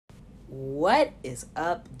What is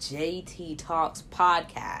up, JT Talks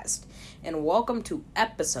podcast, and welcome to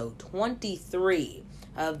episode 23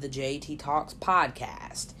 of the JT Talks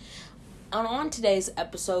podcast. And on today's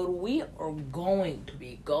episode, we are going to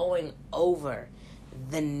be going over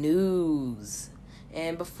the news.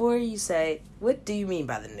 And before you say, what do you mean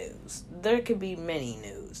by the news? There could be many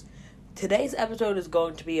news. Today's episode is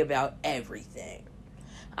going to be about everything.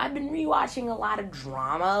 I've been rewatching a lot of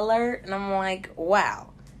Drama Alert, and I'm like, wow.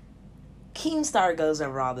 Keemstar goes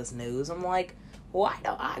over all this news. I'm like, why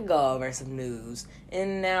don't I go over some news?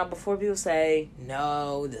 And now, before people say,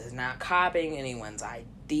 no, this is not copying anyone's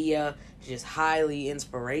idea, it's just highly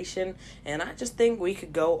inspiration, and I just think we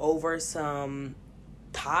could go over some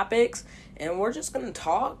topics, and we're just going to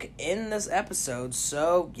talk in this episode.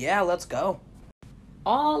 So, yeah, let's go.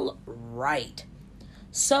 All right.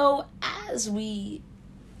 So, as we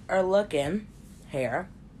are looking here,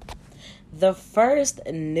 the first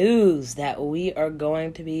news that we are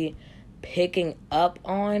going to be picking up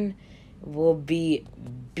on will be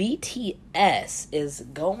BTS is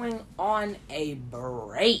going on a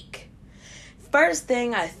break. First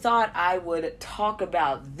thing, I thought I would talk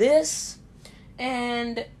about this,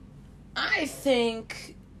 and I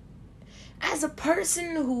think as a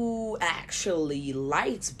person who actually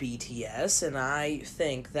likes BTS, and I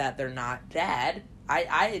think that they're not bad,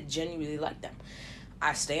 I genuinely like them.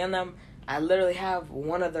 I stand them. I literally have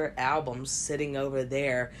one of their albums sitting over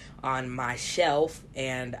there on my shelf,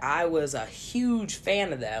 and I was a huge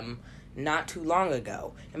fan of them not too long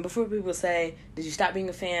ago. And before people say, did you stop being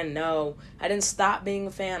a fan? No, I didn't stop being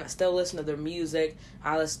a fan. I still listen to their music.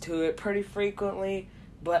 I listen to it pretty frequently,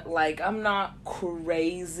 but I'm not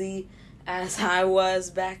crazy as I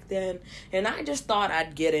was back then. And I just thought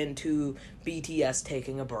I'd get into BTS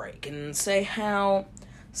taking a break and say how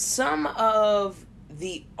some of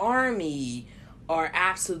the ARMY are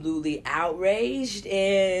absolutely outraged,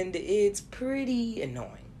 and it's pretty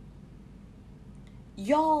annoying.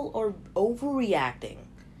 Y'all are overreacting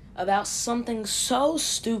about something so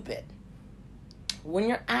stupid when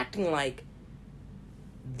you're acting like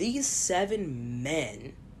these 7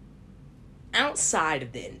 men outside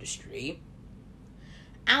of the industry,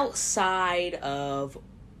 outside of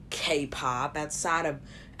K-pop, outside of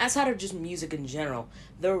just music in general,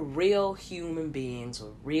 they're real human beings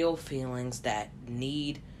with real feelings that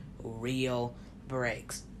need real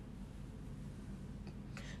breaks.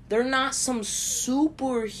 They're not some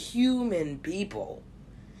superhuman people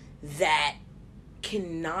that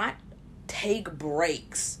cannot take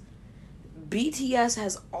breaks. BTS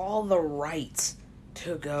has all the rights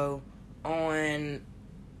to go on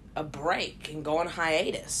a break and go on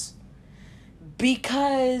a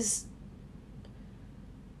because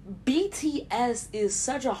BTS is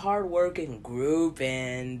such a hard-working group,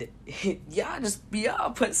 and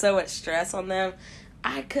y'all put so much stress on them.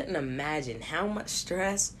 I couldn't imagine how much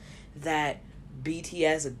stress that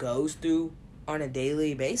BTS goes through on a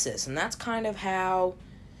daily basis, and that's kind of how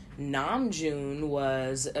Namjoon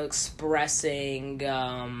was expressing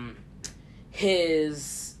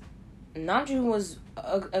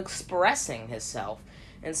expressing himself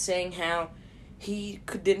and saying how he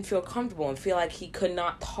didn't feel comfortable and feel like he could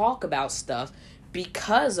not talk about stuff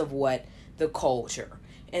because of what the culture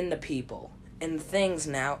and the people and the things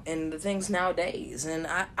nowadays. And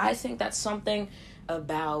I think that's something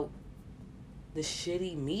about the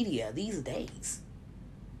shitty media these days.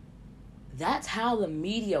 That's how the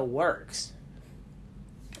media works.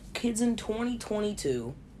 Kids in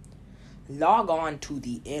 2022 log on to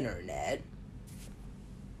the internet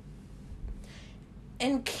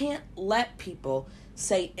and can't let people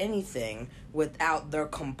say anything without their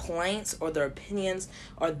complaints or their opinions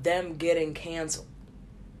or them getting canceled.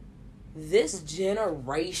 This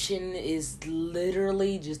generation is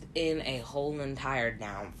literally just in a whole entire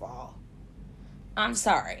downfall. I'm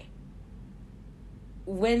sorry.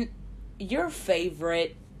 When your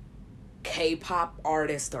favorite K-pop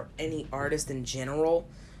artist or any artist in general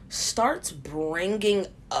starts bringing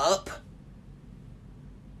up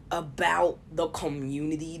about the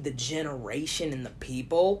community, the generation, and the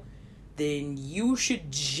people, then you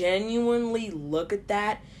should genuinely look at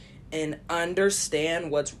that and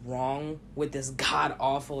understand what's wrong with this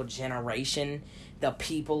god-awful generation, the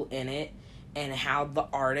people in it, and how the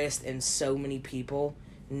artist and so many people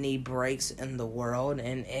need breaks in the world,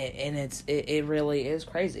 and it really is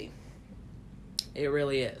crazy. It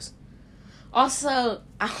really is. Also,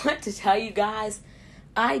 I want to tell you guys,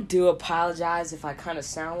 I do apologize if I kind of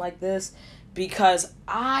sound like this, because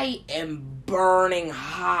I am burning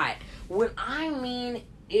hot. When I mean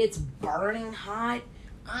it's burning hot,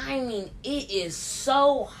 I mean it is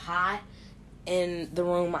so hot in the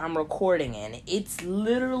room I'm recording in. It's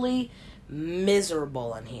literally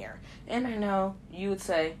miserable in here. And I know you would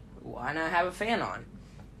say, why not have a fan on?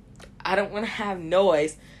 I don't want to have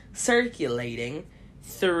noise circulating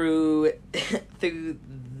through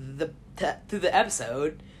the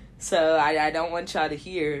episode. So I don't want y'all to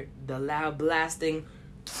hear the loud blasting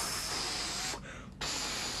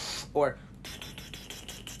or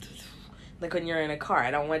like when you're in a car.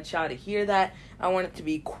 I don't want y'all to hear that. I want it to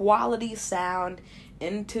be quality sound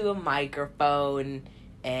into a microphone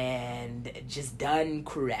and just done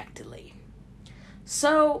correctly.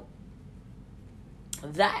 So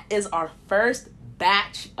that is our first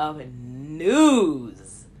batch of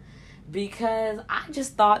news, because I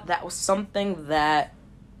just thought that was something that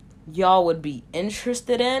y'all would be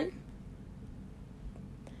interested in.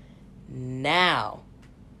 Now,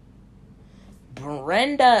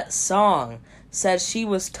 Brenda Song says she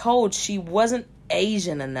was told she wasn't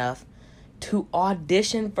Asian enough to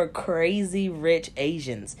audition for Crazy Rich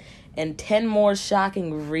Asians, and 10 more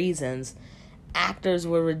shocking reasons actors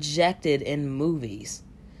were rejected in movies.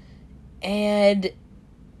 And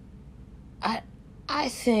I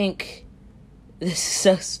think this is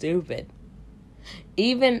so stupid.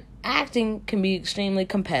 Even acting can be extremely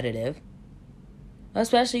competitive,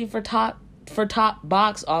 especially for top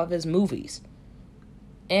box office movies.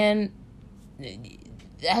 And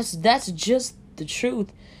that's just the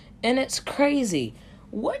truth. And it's crazy.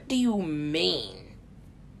 What do you mean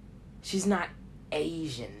she's not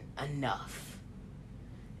Asian enough?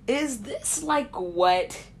 Is this like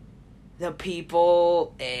what the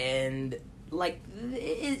people and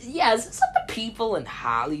is this what the people in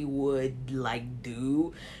Hollywood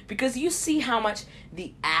do? Because you see how much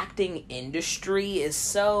the acting industry is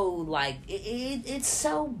so it's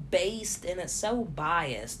so based and it's so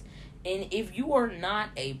biased. And if you are not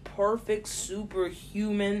a perfect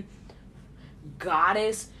superhuman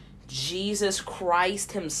goddess, Jesus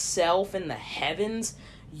Christ himself in the heavens,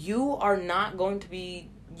 you are not going to be,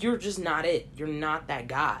 you're just not it. You're not that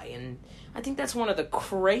guy. And I think that's one of the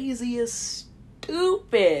craziest,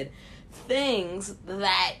 stupid things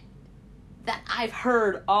that I've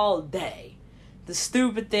heard all day. The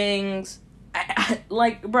stupid things.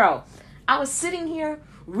 Bro, I was sitting here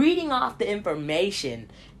reading off the information,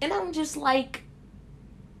 and I'm just like,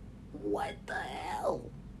 what the hell?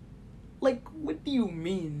 What do you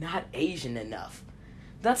mean not Asian enough?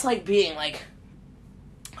 That's like being like,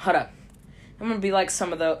 hold up. I'm gonna be like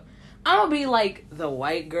the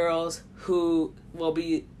white girls who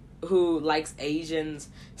likes Asians,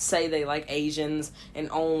 say they like Asians, and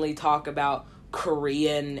only talk about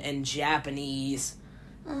Korean and Japanese.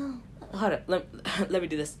 Oh, hold up. Let me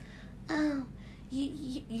do this. Oh,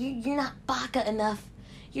 you're not baka enough.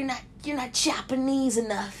 You're not Japanese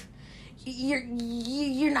enough. You're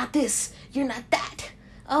not this. You're not that.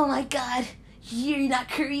 Oh my God. You're not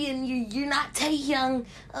Korean. You're not Taehyung.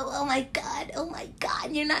 Oh my God. Oh my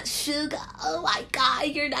God. You're not Suga. Oh my God.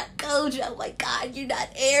 You're not Gojo. Oh my God. You're not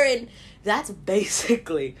Aaron. That's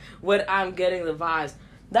basically what I'm getting the vibes.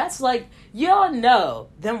 That's like, y'all know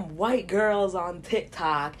them white girls on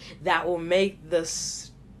TikTok that will make the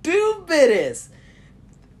stupidest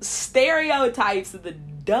stereotypes and the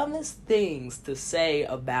dumbest things to say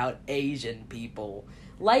about Asian people.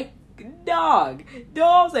 Dog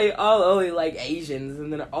say, oh, only like Asians,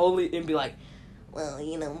 and then be like, well,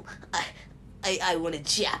 I want a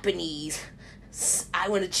Japanese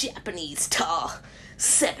tall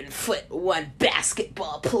 7'1"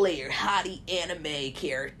 basketball player, hottie anime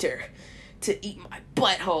character to eat my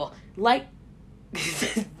butthole.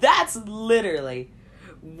 That's literally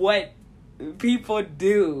what people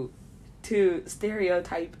do to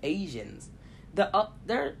stereotype Asians.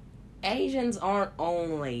 Asians aren't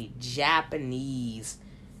only Japanese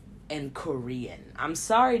and Korean. I'm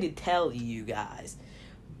sorry to tell you guys,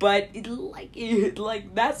 but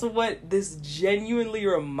that's what this genuinely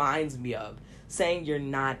reminds me of. Saying you're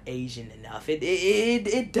not Asian enough.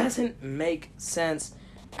 It doesn't make sense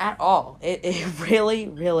at all. It really,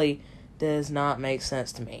 really does not make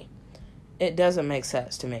sense to me. It doesn't make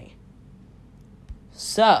sense to me.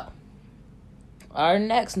 So, our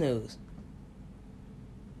next news.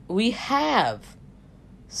 We have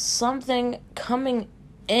something coming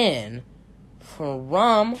in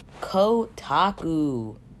from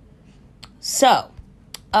Kotaku. So,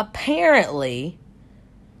 apparently,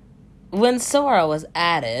 when Sora was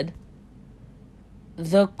added,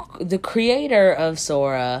 the creator of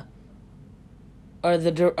Sora,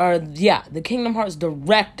 the Kingdom Hearts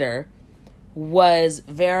director, was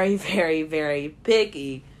very, very, very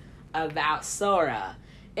picky about Sora.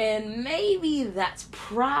 And maybe that's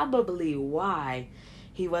probably why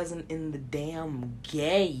he wasn't in the damn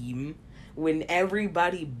game when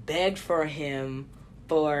everybody begged for him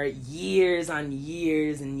for years on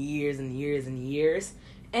years and years and years and years.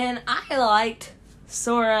 And I liked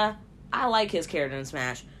Sora. I like his character in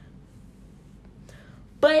Smash.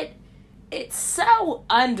 But it's so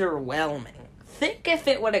underwhelming. Think if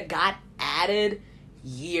it would have got added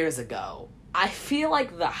years ago. I feel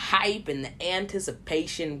like the hype and the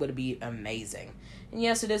anticipation would be amazing. And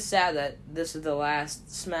yes, it is sad that this is the last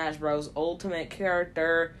Smash Bros. Ultimate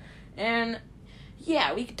character. And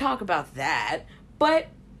yeah, we could talk about that. But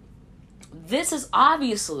this is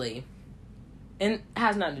obviously, and it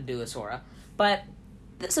has nothing to do with Sora, but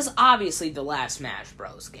this is obviously the last Smash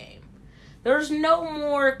Bros. Game. There's no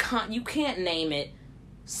more, you can't name it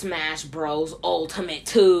Smash Bros. Ultimate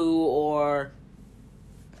 2 or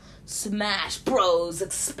Smash Bros.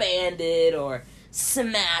 Expanded or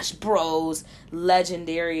Smash Bros.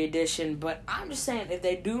 Legendary Edition. But I'm just saying, if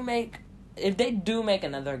they do make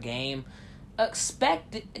another game,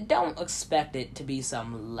 don't expect it to be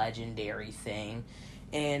some legendary thing.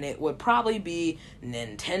 And it would probably be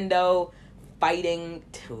Nintendo fighting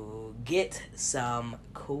to get some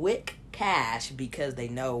quick cash, because they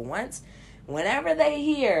know whenever they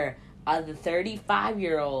hear of the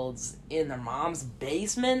 35-year-olds in their mom's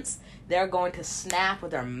basements, they're going to snap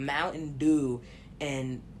with their Mountain Dew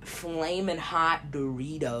and flaming hot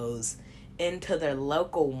Doritos into their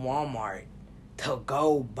local Walmart to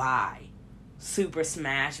go buy Super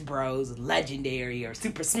Smash Bros. Legendary or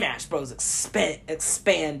Super Smash Bros.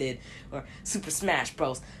 Expanded or Super Smash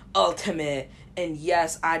Bros. Ultimate. And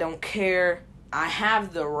yes, I don't care. I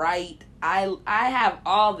have the right. I have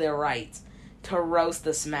all the rights to roast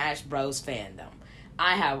the Smash Bros. Fandom.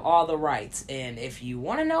 I have all the rights. And if you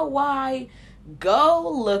want to know why, go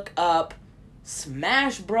look up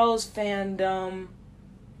Smash Bros. Fandom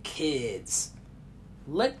Kids.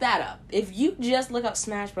 Look that up. If you just look up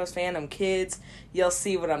Smash Bros. Fandom Kids, you'll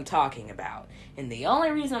see what I'm talking about. And the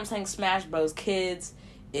only reason I'm saying Smash Bros. Kids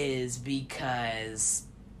is because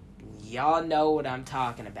y'all know what I'm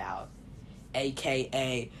talking about.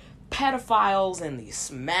 AKA pedophiles in the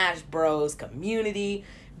Smash Bros. Community.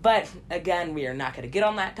 But again, we are not going to get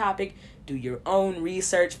on that topic. Do your own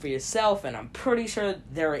research for yourself, and I'm pretty sure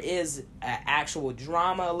there is an actual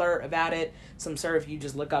drama alert about it. So I'm sure if you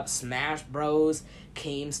just look up Smash Bros.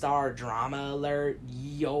 Keemstar drama alert,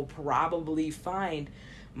 you'll probably find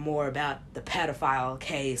more about the pedophile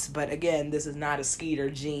case. But again, this is not a Skeeter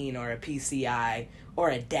Gene or a PCI or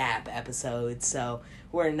a DAP episode, so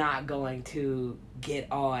we're not going to get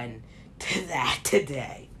on to that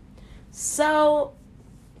today. So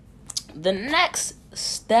the next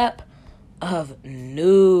step of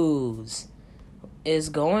news is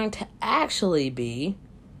going to actually be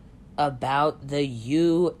about the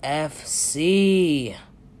UFC.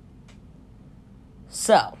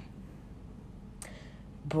 So,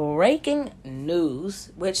 breaking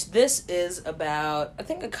news, which this is about, I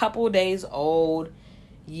think, a couple days old.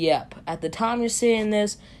 Yep, at the time you're seeing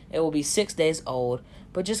this, it will be 6 days old.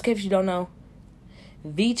 But just in case you don't know,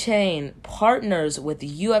 V-Chain partners with the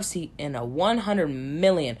UFC in a $100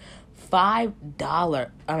 million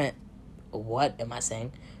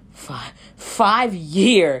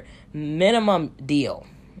five-year minimum deal.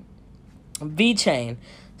 V-Chain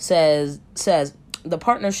says the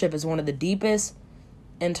partnership is one of the deepest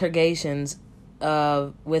integrations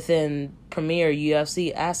within premier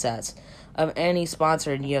UFC assets of any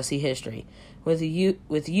sponsor in UFC history. With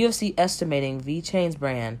UFC estimating V-Chain's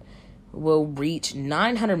brand will reach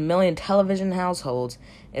 900 million television households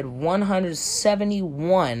in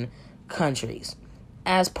 171 countries.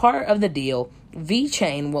 As part of the deal,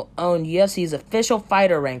 V-Chain will own UFC's official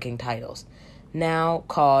fighter ranking titles, now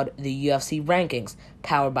called the UFC Rankings,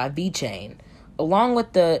 powered by V-Chain, along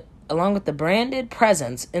with the branded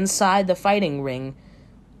presence inside the fighting ring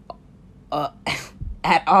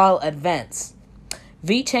at all events.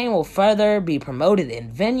 V-Chain will further be promoted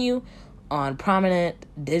in venue on prominent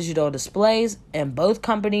digital displays, and both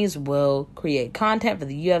companies will create content for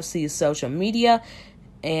the UFC's social media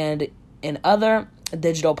and in other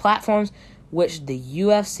digital platforms, which the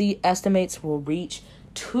UFC estimates will reach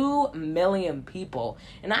 2 million people.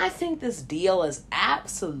 And I think this deal is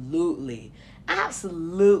absolutely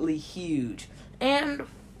huge. And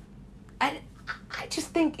I just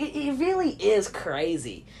think it really is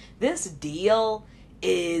crazy. This deal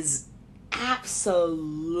is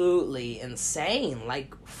absolutely insane.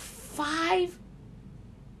 Like 5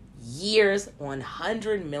 years,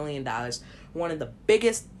 $100 million. One of the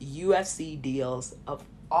biggest UFC deals of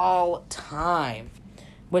all time.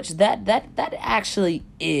 Which that actually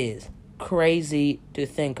is crazy to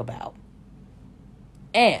think about.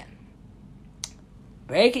 And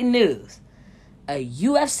breaking news, a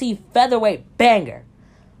UFC featherweight banger,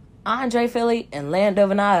 Andre Philly and Lando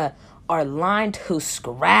Venata are lined to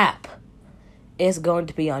scrap. It's going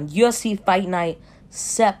to be on UFC Fight Night,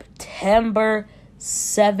 September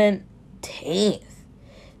 17th.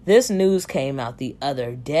 This news came out the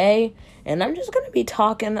other day, and I'm just going to be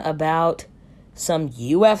talking about some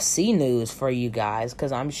UFC news for you guys,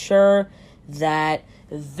 because I'm sure that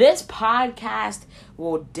this podcast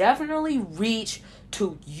will definitely reach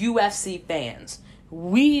to UFC fans.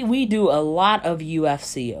 We do a lot of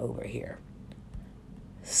UFC over here.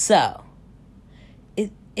 So,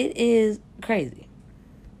 it is crazy.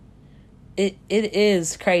 It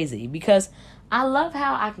is crazy because I love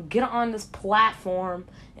how I can get on this platform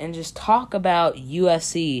and just talk about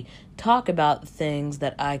UFC, talk about things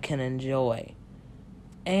that I can enjoy.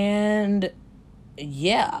 And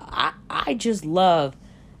yeah, I just love,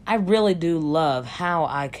 I really do love how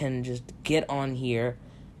I can just get on here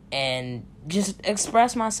and just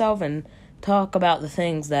express myself and talk about the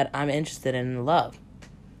things that I'm interested in and love.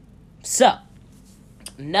 So,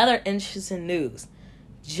 another interesting news.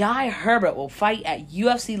 Jai Herbert will fight at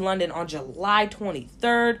UFC London on July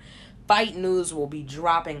 23rd. Fight news will be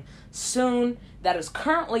dropping soon. That is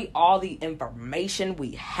currently all the information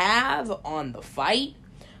we have on the fight.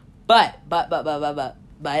 But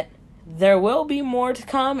there will be more to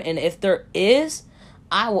come, and if there is,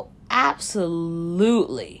 I will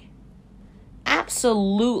absolutely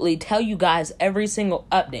tell you guys every single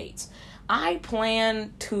update. I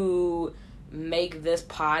plan to make this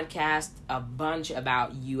podcast a bunch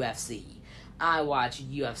about UFC. I watch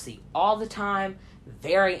UFC all the time,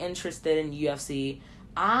 very interested in UFC.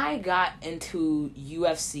 I got into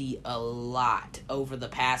UFC a lot over the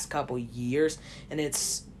past couple years, and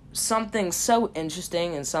it's something so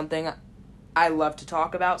interesting and something I love to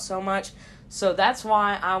talk about so much. So that's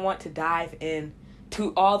why I want to dive in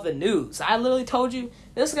to all the news. I literally told you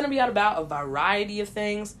this is going to be about a variety of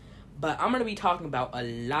things, but I'm going to be talking about a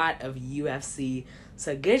lot of UFC.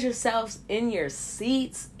 So get yourselves in your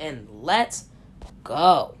seats and let's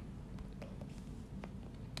go.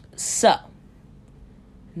 So,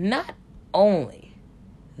 not only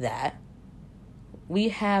that, we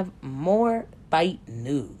have more fight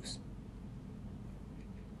news.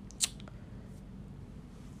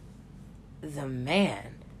 The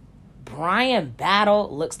man, Brian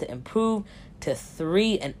Battle, looks to improve to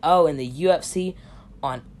 3-0 in the UFC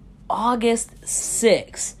on August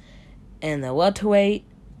 6th in the welterweight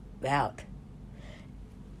bout.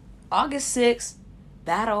 August 6th,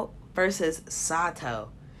 Battle versus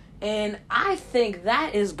Sato. And I think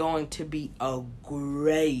that is going to be a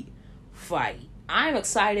great fight. I'm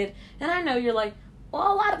excited, and I know you're like,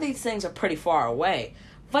 well, a lot of these things are pretty far away.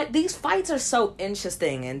 But these fights are so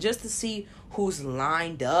interesting, and just to see who's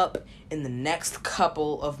lined up in the next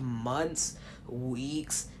couple of months,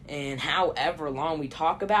 weeks, and however long we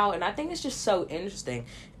talk about, and I think it's just so interesting.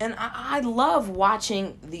 And I love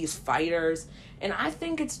watching these fighters, and I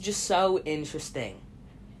think it's just so interesting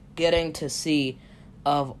getting to see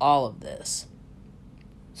of all of this.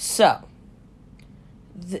 So,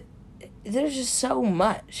 there's just so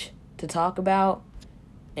much to talk about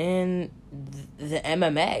in the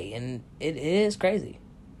MMA, and it is crazy.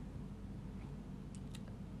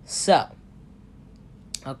 So,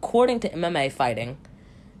 according to MMA Fighting,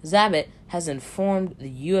 Zabit has informed the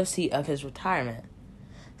UFC of his retirement.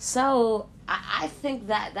 So, I think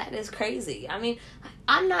that is crazy. I mean,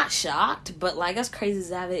 I'm not shocked, but like, that's crazy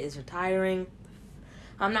Zabit is retiring.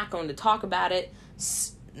 I'm not going to talk about it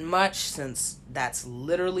much since that's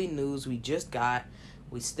literally news we just got.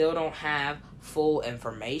 We still don't have full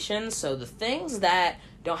information. So the things that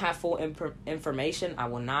don't have full information, I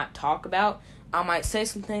will not talk about. I might say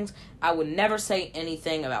some things. I would never say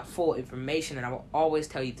anything about full information, and I will always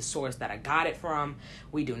tell you the source that I got it from.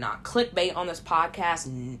 We do not clickbait on this podcast.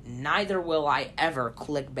 Neither will I ever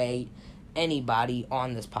clickbait anybody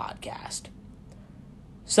on this podcast.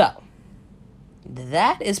 So,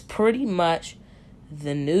 that is pretty much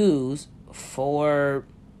the news for...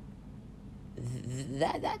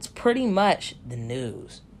 That's pretty much the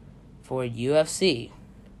news for UFC.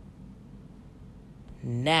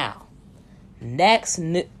 Now, next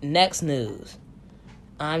news.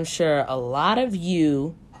 I'm sure a lot of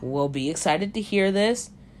you will be excited to hear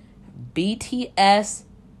this. BTS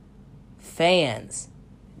fans,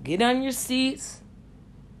 get on your seats.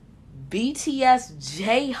 BTS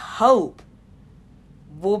J-Hope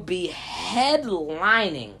will be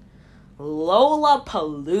headlining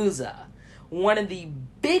Lollapalooza, one of the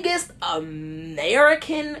biggest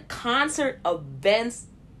American concert events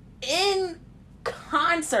in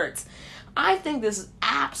concerts. I think this is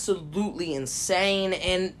absolutely insane,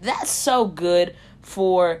 and that's so good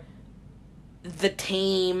for the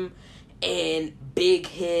team and Big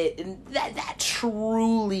Hit, and that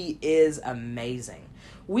truly is amazing.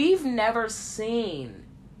 We've never seen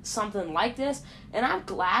something like this, and I'm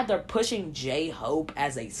glad they're pushing J-Hope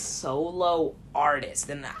as a solo artist,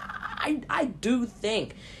 and I do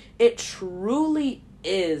think it truly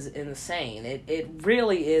is insane. It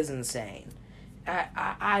really is insane.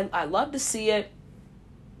 I love to see it.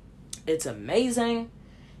 It's amazing.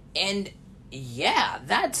 And yeah,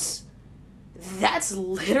 that's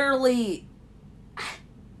literally,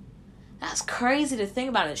 that's crazy to think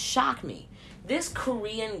about. It shocked me. This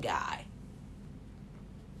Korean guy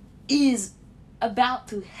is about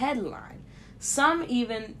to headline. Some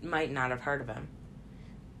even might not have heard of him.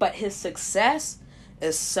 But his success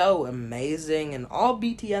is so amazing, and all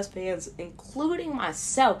BTS fans, including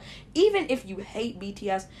myself, even if you hate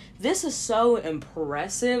BTS, this is so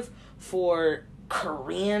impressive for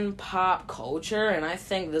Korean pop culture, and I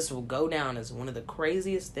think this will go down as one of the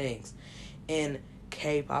craziest things in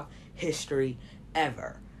K-pop history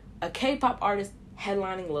ever. A K-pop artist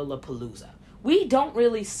headlining Lollapalooza. We don't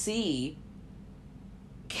really see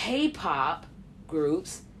K-pop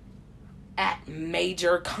groups at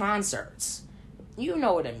major concerts. You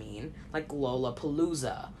know what I mean. Like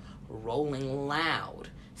Lollapalooza, Rolling Loud.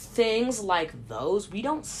 Things like those, we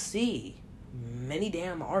don't see many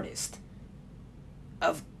damn artists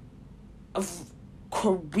of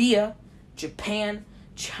Korea, Japan,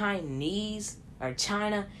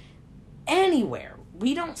 China, anywhere.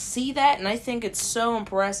 We don't see that, and I think it's so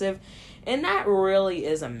impressive, and that really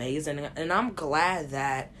is amazing, and I'm glad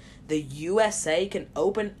that the USA can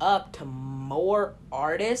open up to more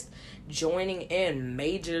artists joining in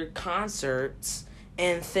major concerts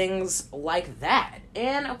and things like that.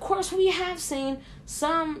 And of course, we have seen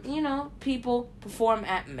some, people perform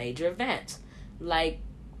at major events. Like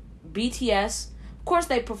BTS, of course,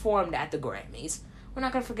 they performed at the Grammys. We're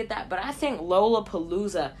not going to forget that. But I think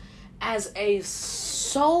Lollapalooza as a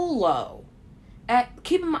solo,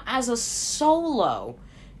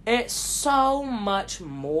 it's so much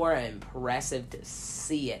more impressive to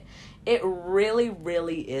see it. It really,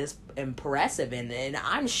 really is impressive, and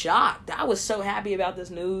I'm shocked. I was so happy about this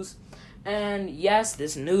news. And yes,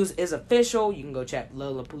 this news is official. You can go check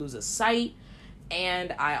Lollapalooza's site.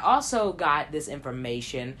 And I also got this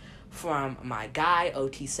information from my guy,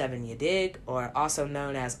 OT7 You Dig, or also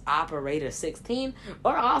known as Operator 16,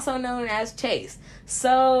 or also known as Chase.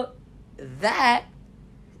 So that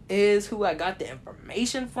is who I got the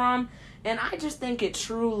information from, and I just think it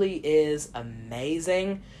truly is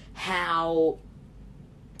amazing how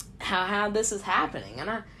this is happening.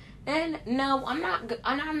 And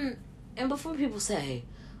before people say,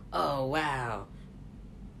 "Oh wow,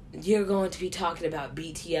 you're going to be talking about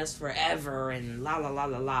BTS forever and la la la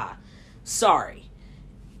la la," sorry.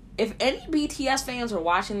 If any BTS fans are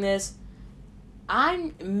watching this,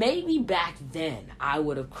 maybe back then I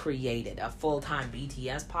would have created a full-time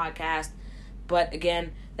BTS podcast, but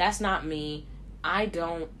again, that's not me.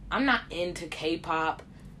 I'm not into K-pop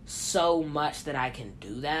so much that I can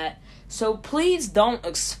do that. So please don't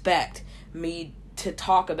expect me to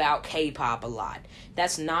talk about K-pop a lot.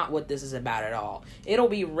 That's not what this is about at all. It'll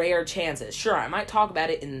be rare chances. Sure, I might talk about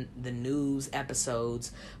it in the news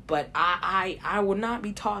episodes, but I will not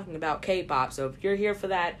be talking about K-pop. So if you're here for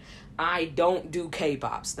that, I don't do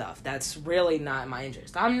K-pop stuff. That's really not my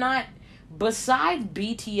interest. I'm not, besides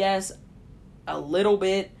BTS a little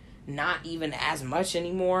bit, not even as much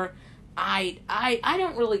anymore, I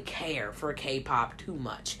don't really care for K-pop too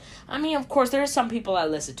much. I mean, of course, there are some people I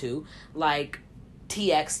listen to, like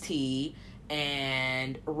TXT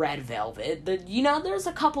and Red Velvet. There's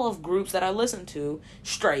a couple of groups that I listen to,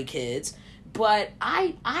 Stray Kids, but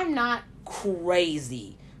I'm not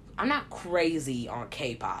crazy. I'm not crazy on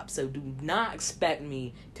K-pop, so do not expect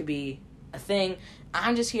me to be a thing.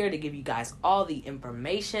 I'm just here to give you guys all the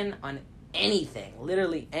information on anything,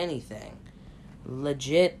 literally anything,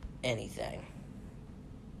 legit anything.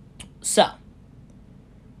 So,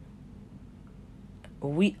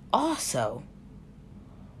 we also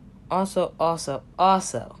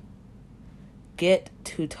get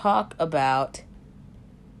to talk about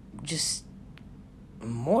just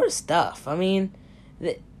more stuff. I mean,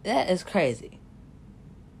 that is crazy.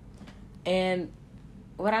 And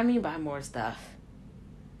what I mean by more stuff,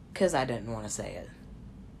 because I didn't want to say it,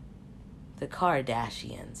 the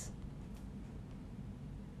Kardashians.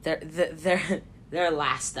 They're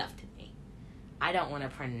last stuff to me. I don't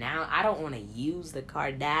want to use the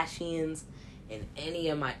Kardashians in any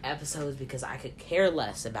of my episodes because I could care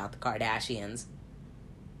less about the Kardashians.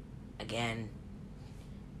 Again,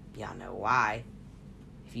 y'all know why.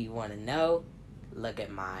 If you want to know, look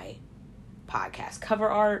at my podcast cover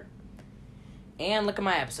art and look at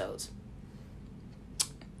my episodes.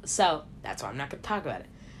 So, that's why I'm not going to talk about it.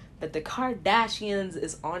 But the Kardashians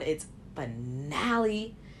is on its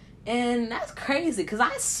finale. And that's crazy, because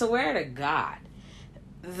I swear to God,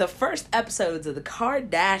 the first episodes of the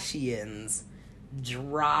Kardashians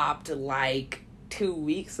dropped like 2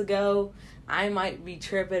 weeks ago. I might be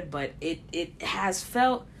tripping, but it has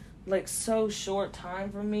felt like so short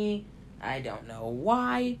time for me. I don't know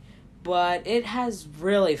why, but it has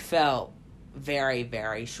really felt very,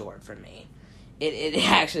 very short for me. It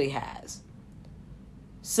actually has.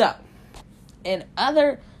 So, in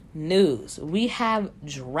other news, we have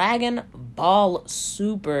Dragon Ball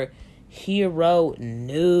Superhero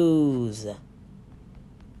news.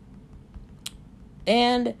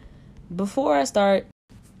 And before I start,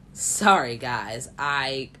 sorry guys,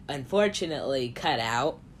 I unfortunately cut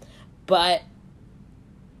out, but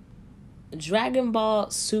Dragon Ball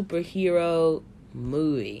Superhero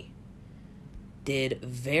movie did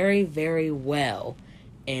very, very well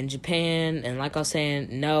in Japan. And like I was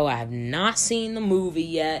saying, no, I have not seen the movie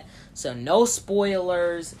yet, so no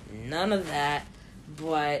spoilers, none of that.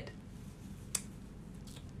 But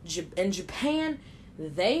in Japan,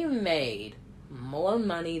 they made more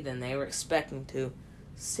money than they were expecting to,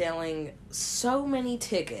 selling so many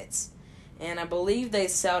tickets. And I believe they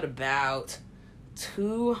sold about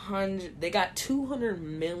 200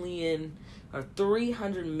 million or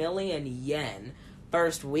 300 million yen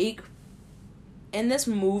first week. And this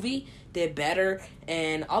movie did better,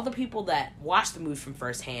 and all the people that watched the movie from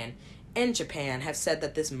firsthand in Japan have said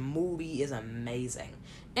that this movie is amazing.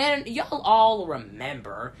 And y'all all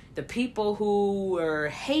remember the people who were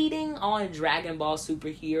hating on Dragon Ball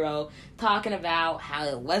Superhero, talking about how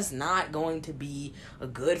it was not going to be a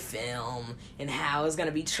good film, and how it was going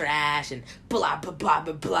to be trash, and blah, blah, blah,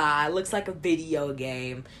 blah, blah. It looks like a video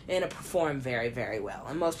game, and it performed very, very well.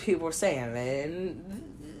 And most people were saying it, and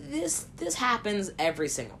this happens every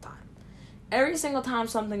single time. Every single time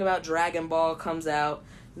something about Dragon Ball comes out,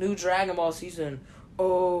 new Dragon Ball season,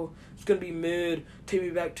 oh, it's gonna be mid. Take me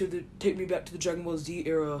back to the Dragon Ball Z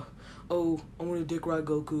era. Oh, I want to dick ride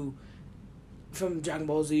Goku from Dragon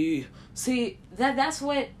Ball Z. See, that's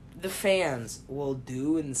what the fans will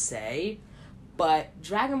do and say, but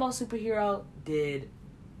Dragon Ball Superhero did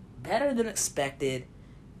better than expected,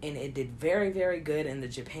 and it did very, very good in the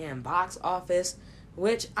Japan box office,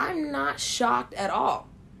 which I'm not shocked at all.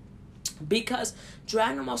 Because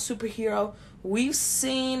Dragon Ball Superhero, we've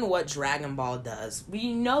seen what Dragon Ball does.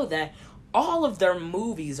 We know that all of their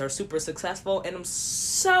movies are super successful, and I'm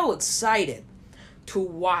so excited to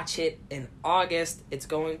watch it in August. It's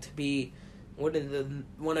going to be one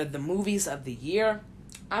of the movies of the year.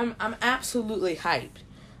 I'm absolutely hyped.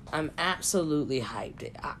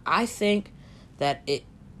 I think that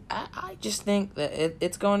I just think that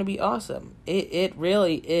it's going to be awesome. It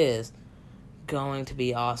really is going to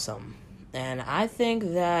be awesome. And I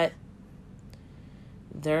think that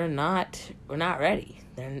we're not ready.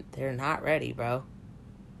 They're not ready, bro.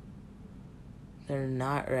 They're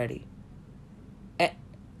not ready.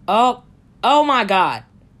 Oh my God.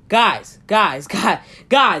 Guys,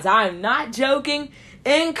 I'm not joking.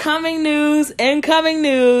 Incoming news.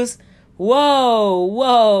 Whoa.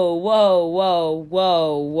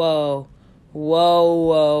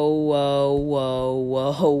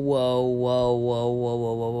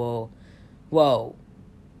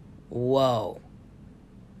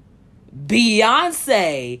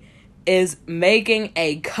 Beyonce is making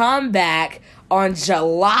a comeback on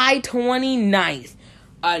July 29th.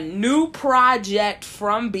 A new project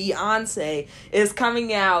from Beyonce is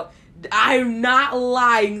coming out. I'm not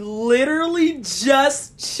lying. Literally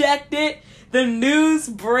just checked it. The news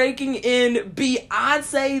breaking in: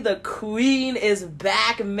 Beyonce, the queen, is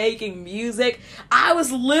back making music. I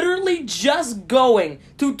was literally just going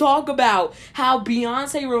to talk about how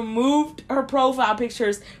Beyonce removed her profile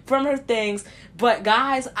pictures from her things. But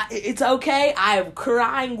guys, it's okay. I am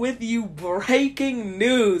crying with you. Breaking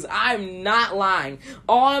news. I'm not lying.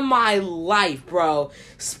 On my life, bro.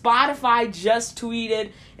 Spotify just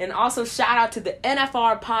tweeted. And also shout out to the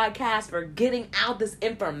NFR podcast for getting out this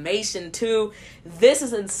information too. This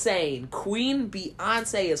is insane. Queen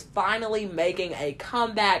Beyonce is finally making a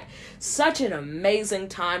comeback. Such an amazing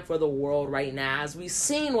time for the world right now, as we've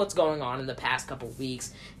seen what's going on in the past couple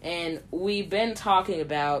weeks. And we've been talking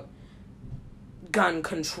about gun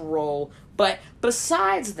control. But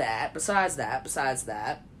besides that,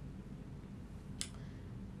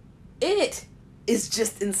 it is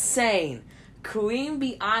just insane. Queen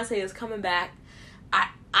Beyonce is coming back.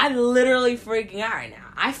 I'm literally freaking out right now.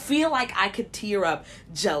 I feel like I could tear up.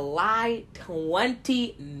 July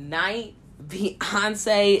 29th,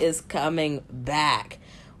 Beyonce is coming back.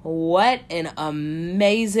 What an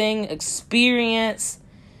amazing experience.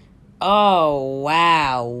 Oh,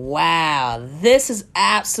 wow. This is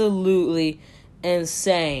absolutely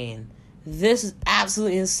insane.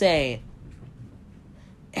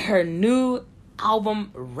 Her new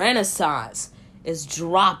album, Renaissance, is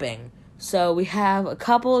dropping. So we have a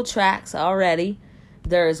couple of tracks already.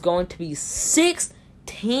 There is going to be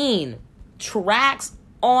 16 tracks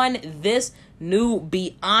on this new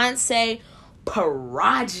Beyonce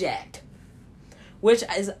project, which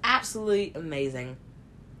is absolutely amazing.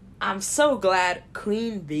 I'm so glad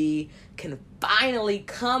Queen Bee can finally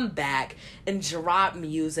come back and drop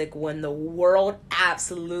music when the world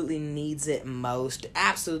absolutely needs it most.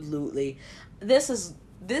 Absolutely. This is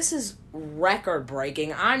record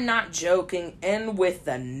breaking. I'm not joking. And with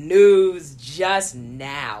the news just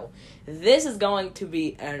now, this is going to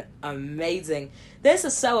be an amazing. This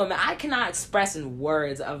is so amazing. I cannot express in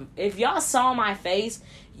words. If y'all saw my face,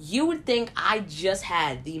 you would think I just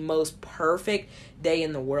had the most perfect day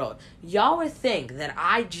in the world. Y'all would think that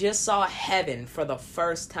I just saw heaven for the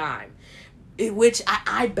first time, which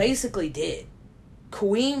I basically did.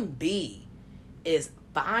 Queen Bee is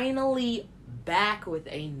finally back with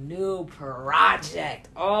a new project.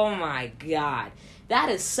 Oh my God. That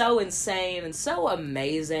is so insane and so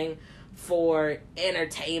amazing for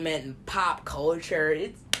entertainment and pop culture.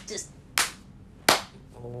 It's just,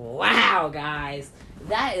 wow, guys.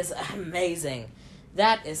 That is amazing.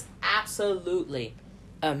 That is absolutely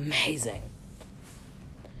amazing.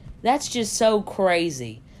 That's just so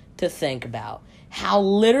crazy to think about. How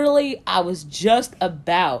literally I was just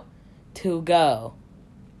about to go.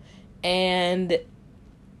 And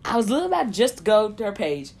I was literally about just to go to her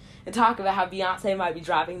page and talk about how Beyonce might be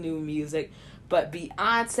dropping new music. But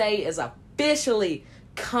Beyonce is officially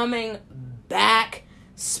coming back.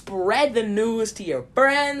 Spread the news to your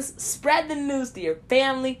friends. Spread the news to your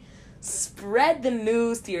family. Spread the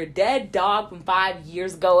news to your dead dog from 5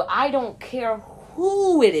 years ago. I don't care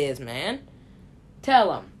who it is, man.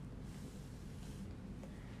 Tell them.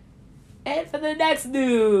 And for the next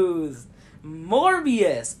news,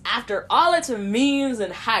 Morbius. After all its memes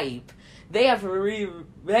and hype, they have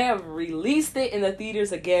released it in the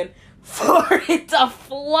theaters again for it to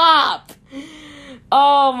flop.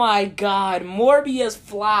 Oh my God, Morbius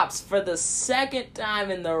flops for the second time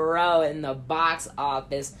in a row in the box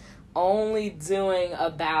office, only doing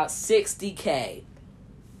about $60,000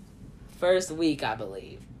 first week, I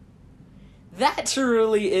believe. That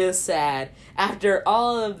truly is sad. After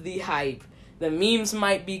all of the hype, the memes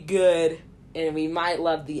might be good, and we might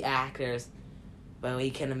love the actors, but we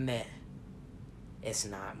can admit, it's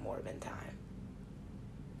not Morbin time.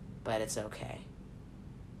 But it's okay,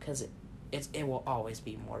 because it will always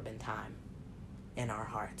be Morbin time in our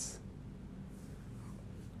hearts.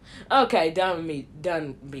 Okay, done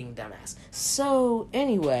being dumbass. So,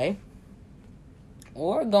 anyway,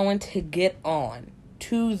 we're going to get on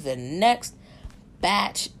to the next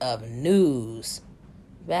batch of news.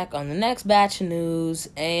 Back on the next batch of news,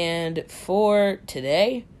 and for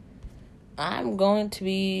today, I'm going to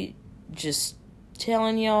be just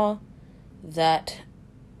telling y'all that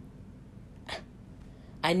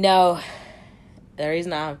I know the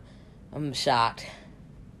reason I'm shocked.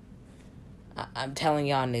 I'm telling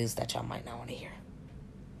y'all news that y'all might not want to hear.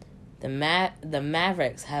 The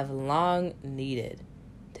Mavericks have long needed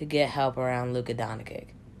to get help around Luka Doncic,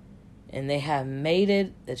 and they have made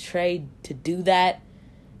it a trade to do that.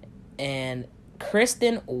 And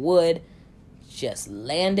Kristen Wood just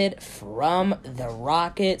landed from the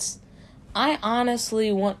Rockets. I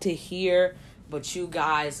honestly want to hear what you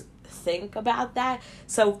guys think about that.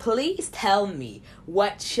 So please tell me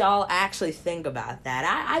what y'all actually think about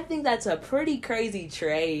that. I think that's a pretty crazy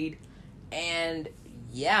trade. And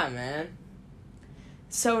yeah, man.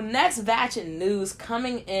 So next batch of news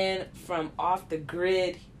coming in from Off the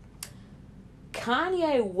Grid.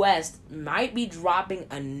 Kanye West might be dropping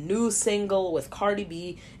a new single with Cardi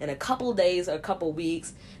B in a couple days or a couple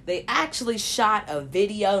weeks. They actually shot a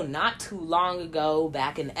video not too long ago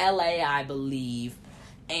back in LA, I believe.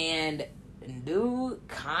 And new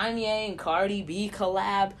Kanye and Cardi B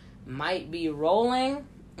collab might be rolling.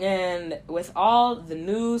 And with all the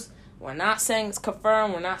news, we're not saying it's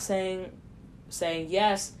confirmed. We're not saying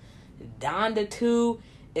yes. Donda 2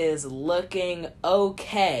 is looking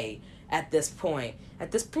okay. At this point,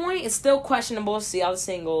 it's still questionable to see all the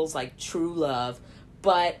singles like True Love,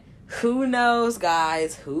 but who knows,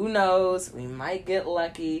 guys? Who knows? We might get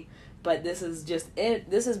lucky. But this is just it.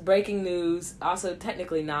 This is breaking news. Also,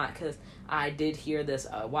 technically not, because I did hear this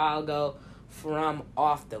a while ago from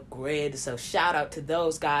Off the Grid. So shout out to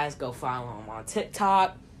those guys. Go follow them on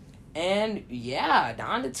TikTok. And yeah,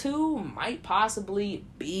 Donda 2 might possibly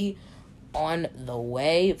be on the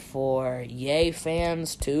way for Ye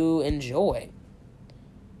fans to enjoy.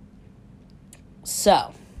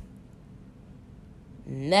 So,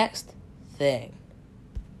 next thing.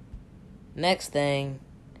 Now,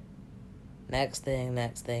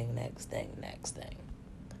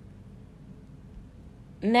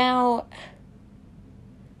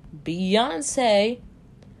 Beyonce's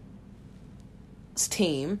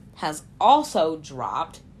team has also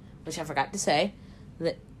dropped, which I forgot to say,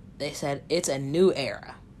 that they said it's a new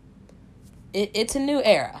era. It's a new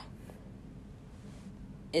era.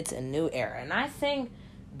 It's a new era. And I think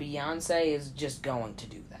Beyonce is just going to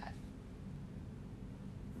do that.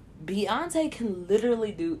 Beyonce can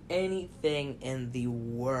literally do anything in the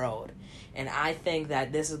world. And I think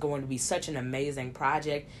that this is going to be such an amazing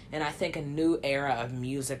project. And I think a new era of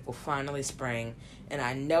music will finally spring. And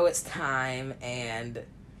I know it's time. And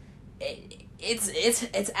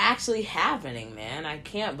it's actually happening, man. I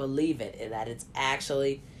can't believe it, that it's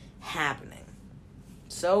actually happening.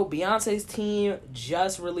 So, Beyonce's team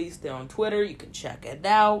just released it on Twitter. You can check it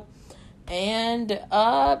out. And,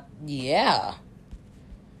 yeah.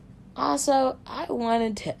 Also, I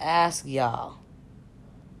wanted to ask y'all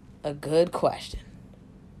a good question.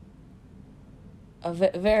 A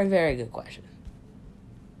very, very good question.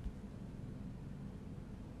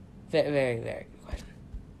 Very, very, very good question.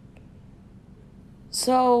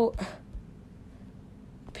 So,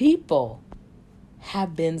 people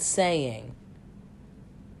have been saying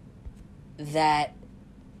that,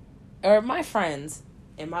 or my friends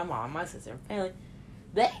and my mom, my sister, family,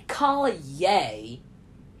 they call it Ye.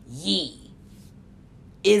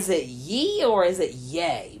 Is it ye or is it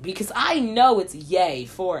yay? Because I know it's yay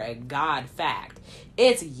for a god fact.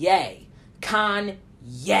 It's yay. Kanye.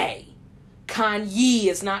 Kanye.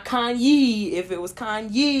 It's not Kanye. If it was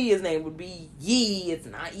Kanye, his name would be Ye. It's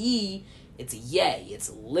not Ye. It's yay. It's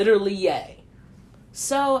literally yay.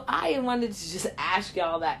 So I wanted to just ask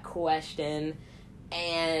y'all that question.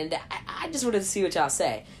 And I just wanted to see what y'all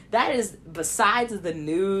say. That is besides the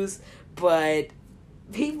news, but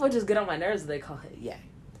people just get on my nerves and they call it yay.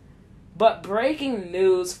 But breaking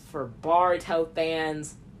news for Boruto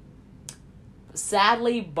fans.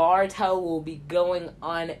 Sadly, Boruto will be going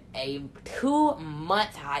on a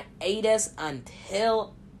 2-month hiatus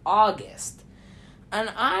until August.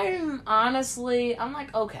 And I'm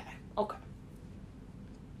like, okay.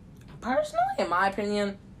 Personally, in my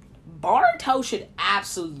opinion, Boruto should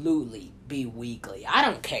absolutely be weekly. I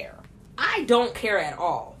don't care. I don't care at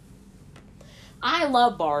all. I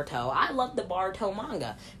love Boruto. I love the Boruto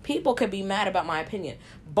manga. People could be mad about my opinion.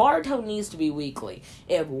 Boruto needs to be weekly.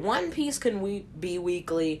 If One Piece can be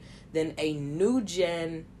weekly, then a new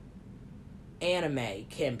gen anime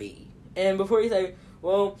can be. And before you say,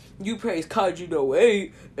 well, you praise Kaiju no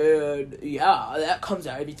 8, and yeah, that comes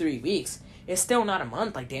out every 3 weeks. It's still not a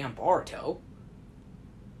month like damn Boruto.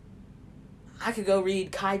 I could go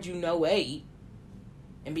read Kaiju no 8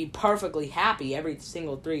 and be perfectly happy every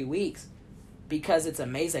single 3 weeks. Because it's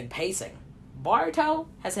amazing pacing. Boruto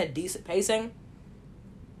has had decent pacing.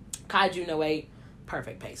 Kaiju no 8,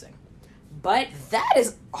 perfect pacing. But that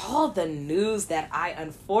is all the news that I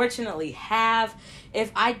unfortunately have.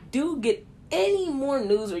 If I do get any more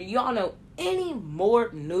news, or y'all know any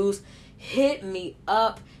more news, hit me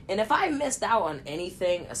up. And if I missed out on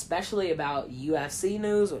anything, especially about UFC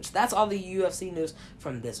news, which that's all the UFC news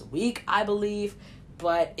from this week, I believe.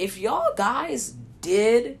 But if y'all guys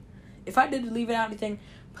did... If I did leave out anything,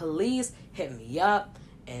 please hit me up.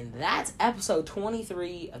 And that's episode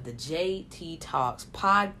 23 of the JT Talks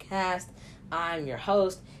podcast. I'm your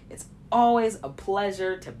host. It's always a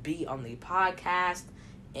pleasure to be on the podcast.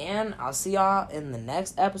 And I'll see y'all in the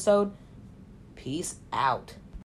next episode. Peace out.